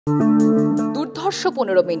দুর্ধর্ষ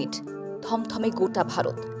 15 মিনিট, থমথমে গোটা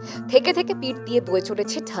ভারত। থেকে থেকে পিঠ দিয়ে বয়ে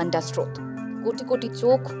চলেছে ঠান্ডা স্রোত। কোটি কোটি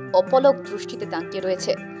চোখ অপলক দৃষ্টিতে তাকিয়ে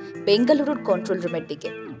রয়েছে বেঙ্গালুরুর কন্ট্রোল রুমের দিকে।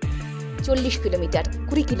 40 কিলোমিটার,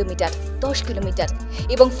 20 কিলোমিটার, 10 কিলোমিটার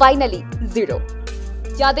এবং ফাইনালি জিরো।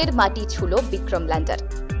 যাদের মাটি ছুলো Vikram lander,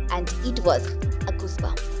 and it was a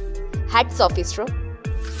goosebump. Hats off ISRO.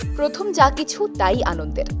 প্রথম যা কিছু তাই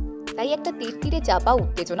আনন্দের, তাই একটা তীরে চাপা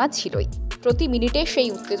উত্তেজনা ছিলই। প্রতি মিনিটে সেই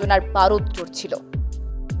উত্তেজনার পারদ চড়ছিল।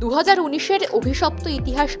 2019-এর অভিশপ্ত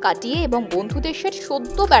ইতিহাস কাটিয়ে এবং বন্ধু দেশের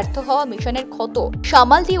সদ্য ব্যর্থ হওয়া মিশনের ক্ষত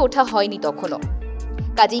সামাল দিয়ে ওঠা হয়নি তখনও।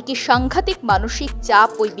 কাজেই কি সাংঘাতিক মানসিক চাপ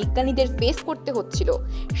ওই বিজ্ঞানীদের ফেস করতে হচ্ছিল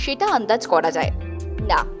সেটা আন্দাজ করা যায়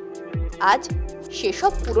না। আজ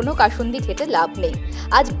সেসব পুরনো কাসুন্দি খেতে লাভ নেই।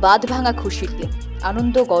 আজ বাঁধ ভাঙা খুশির দিন।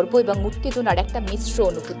 আনন্দ, গর্ব এবং উত্তেজনার একটা মিশ্র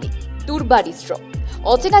অনুভূতি। দুর্বার ইসরো।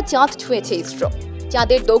 অচেনা চাঁদ ছুঁয়েছে ইসরো।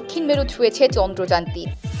 চাঁদের দক্ষিণ মেরু ছুঁয়েছে চন্দ্রযান-3।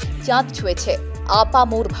 চাঁদ ছুঁয়েছে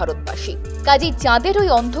আপামোর ভারতবাসী। কাজেই চাঁদের ওই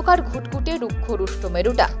অন্ধকার ঘুটঘুটে রুক্ষ রুষ্ট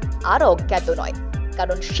মেরুটা আর অজ্ঞাত নয়,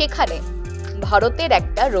 কারণ সেখানে ভারতের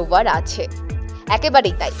একটা রোভার আছে।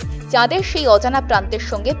 একেবারেই তাই, চাঁদের সেই অজানা প্রান্তের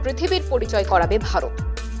সঙ্গে পৃথিবীর পরিচয় করাবে ভারত,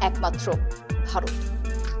 একমাত্র Bharat.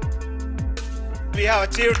 We have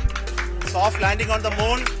achieved soft landing on the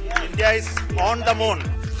moon. India is on the moon.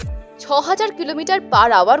 6000 kilometre per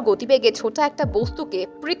hour গতিবেগে ছোটা একটা বস্তুকে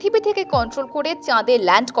পৃথিবী থেকে কন্ট্রোল করে চাঁদে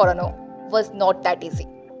ল্যান্ড করানো was not that easy,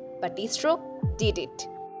 but ISRO did it.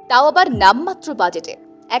 তাও আবার নামমাত্র বাজেটে।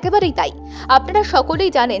 একেবারেই তাই, আপনারা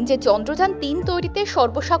সকলেই জানেন যে চন্দ্রযান-3 তৈরিতে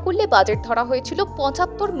সর্বসাকুল্যে বাজেট ধরা হয়েছিল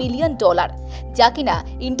 $75 মিলিয়ন, যা কিনা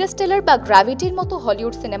ইন্টারস্টেলার বা গ্র্যাভিটির মতো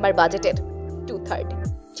হলিউড সিনেমার বাজেটের 2/3।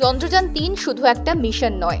 চন্দ্রযান-3 শুধু একটা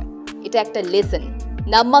মিশন নয়, এটা একটা লেসন।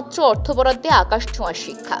 নামমাত্র অর্থ বরাদ্দে আকাশ ছোঁয়ার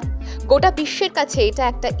শিক্ষা। গোটা বিশ্বের কাছে এটা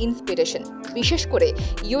একটা ইন্সপিরেশন, বিশেষ করে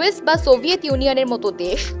ইউএস বা সোভিয়েত ইউনিয়নের মতো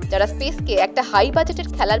দেশ যারা স্পেসকে একটা হাই বাজেটের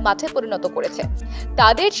খেলার মাঠে পরিণত করেছে।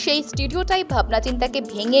 তাদের সেই স্টিরিওটাইপ ভাবনা চিন্তাকে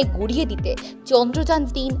ভেঙে গুড়িয়ে দিতে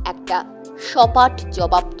চন্দ্রযান-3 একটা সপাট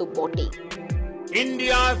জবাব তো বটেই।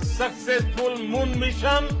 India's successful moon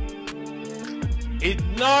mission is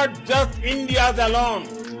not just India's alone.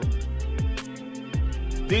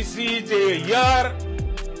 This is a year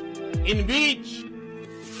in which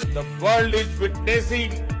the world is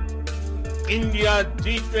witnessing India's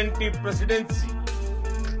G20 presidency.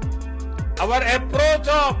 Our approach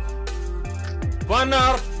of one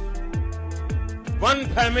Earth, one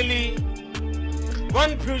family,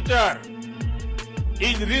 one future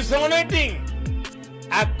is resonating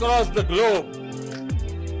across the globe.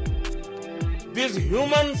 This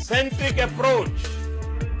human-centric approach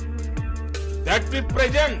that we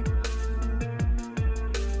present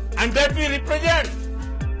and that we represent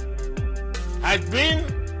has been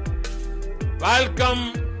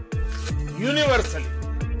welcomed universally.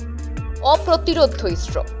 অপ্রতিরোধ্য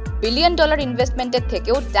ISRO. $1 billion ইনভেস্টমেন্টের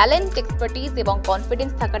থেকেও talent, expertise এবং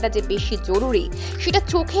confidence থাকাটা যে বেশি জরুরি সেটা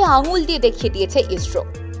চোখে আঙুল দিয়ে দেখিয়ে দিয়েছে ইসরো।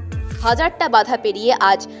 হাজারটা বাধা পেরিয়ে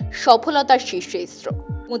আজ সফলতার শীর্ষে ইসরো।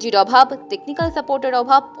 পুঁজির অভাব, টেকনিক্যাল সাপোর্টের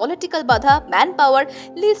অভাব, পলিটিক্যাল বাধা, ম্যান পাওয়ার,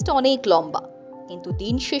 লিস্ট অনেক লম্বা। কিন্তু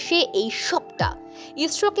দিন শেষে এই সবটা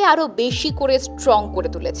ইসরোকে আরো বেশি করে স্ট্রং করে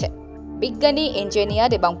তুলেছে। বিজ্ঞানী,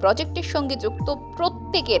 ইঞ্জিনিয়ার এবং প্রজেক্টের সঙ্গে যুক্ত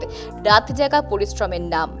প্রত্যেকের রাত জাগা পরিশ্রমের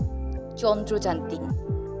নাম চন্দ্রযান-3।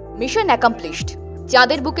 Mission accomplished.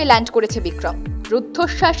 চাঁদের বুকে ল্যান্ড করেছে বিক্রম।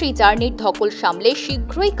 রুদ্ধশ্বাস এই জার্নির ধকল সামলে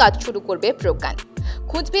শীঘ্রই কাজ শুরু করবে প্রজ্ঞান।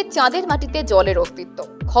 খুঁজবে চাঁদের মাটিতে জলের অস্তিত্ব,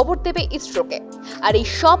 খবর দেবে ইসরোকে। আর এই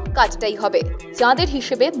সব কাজটাই হবে চাঁদের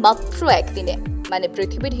হিসেবে মাত্র একদিনে, মানে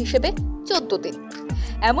পৃথিবীর হিসেবে 14 দিন।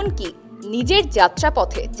 এমনকি নিজের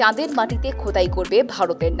যাত্রাপথে চাঁদের মাটিতে খোদাই করবে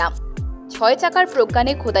ভারতের নাম। 6 চাকার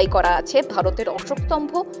প্রজ্ঞানে খোদাই করা আছে ভারতের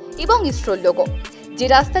অশোকস্তম্ভ এবং ইসরোর লোগো। যে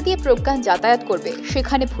রাস্তা দিয়ে প্রজ্ঞান যাতায়াত করবে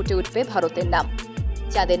সেখানে ফুটে উঠবে ভারতের নাম।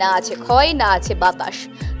 চাঁদে না আছে ক্ষয়, না আছে বাতাস,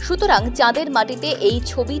 সুতরাং চাঁদের মাটিতে এই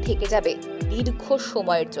ছবি থেকে যাবে দীর্ঘ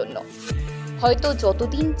সময়ের জন্য। হয়তো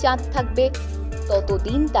যতদিন চাঁদ থাকবে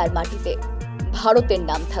ততদিন তার মাটিতে ভারতের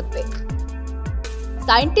নাম থাকবে।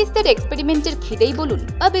 সায়েন্টিস্টদের এক্সপেরিমেন্টের খিদেই বলুন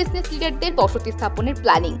বা বিজনেস লিডারদের বসতি স্থাপনের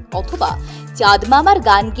প্ল্যানিং, অথবা চাঁদ মামার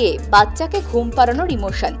গান গেয়ে বাচ্চাকে ঘুম পাড়ানোর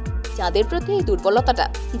ইমোশন, চাঁদের প্রতি এই দুর্বলতাটা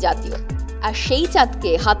জাতীয়। আর সেই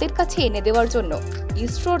চাঁদকে হাতের কাছে এনে দেওয়ার জন্য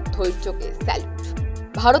ইসরোর ধৈর্যকে স্যালুট।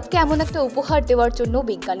 ভারতকে এমন একটা উপহার দেওয়ার জন্য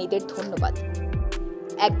বিজ্ঞানীদের ধন্যবাদ।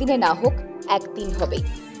 একদিনে না হোক, একদিন হবেই।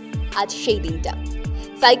 আজ সেই দিনটা।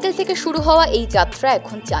 সাইকেল থেকে শুরু হওয়া এই যাত্রা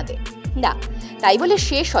এখন চাঁদে না, তাই বলে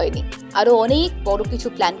শেষ হয়নি। আরো অনেক বড় কিছু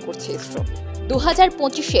প্ল্যান করছে ইসরো।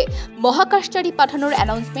 2025-এ মহাকাশচারী পাঠানোর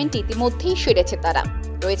অ্যানাউন্সমেন্ট ইতিমধ্যেই সেরেছে তারা।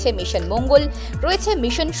 রয়েছে মিশন মঙ্গল, রয়েছে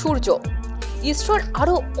মিশন সূর্য। ইসরোর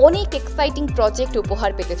আরও অনেক এক্সাইটিং প্রজেক্ট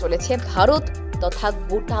উপহার পেতে চলেছে ভারত তথা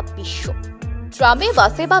গোটা বিশ্ব। ট্রামে,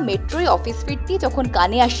 বাসে বা মেট্রোয় অফিস ফিরতে যখন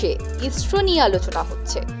কানে আসে ইসরো নিয়ে আলোচনা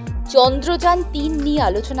হচ্ছে, চন্দ্রযান-3 নিয়ে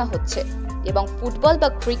আলোচনা হচ্ছে এবং ফুটবল বা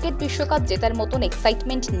ক্রিকেট বিশ্বকাপ জেতার মতন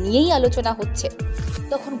এক্সাইটমেন্ট নিয়েই আলোচনা হচ্ছে,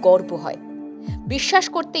 তখন গর্ব হয়, বিশ্বাস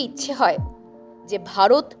করতে ইচ্ছে হয় যে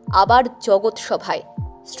ভারত আবার জগৎ সভায়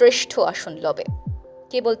শ্রেষ্ঠ আসন লবে।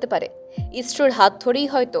 কে বলতে পারে ইসরোর হাত ধরেই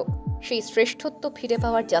হয়তো সেই শ্রেষ্ঠত্ব ফিরে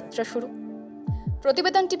পাওয়ার যাত্রা শুরু।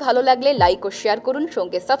 প্রতিবেদনটি ভালো লাগলে লাইক ও শেয়ার করুন,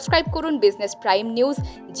 সঙ্গে সাবস্ক্রাইব করুন বিজনেস প্রাইম নিউজ।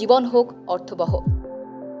 জীবন হোক অর্থবহ।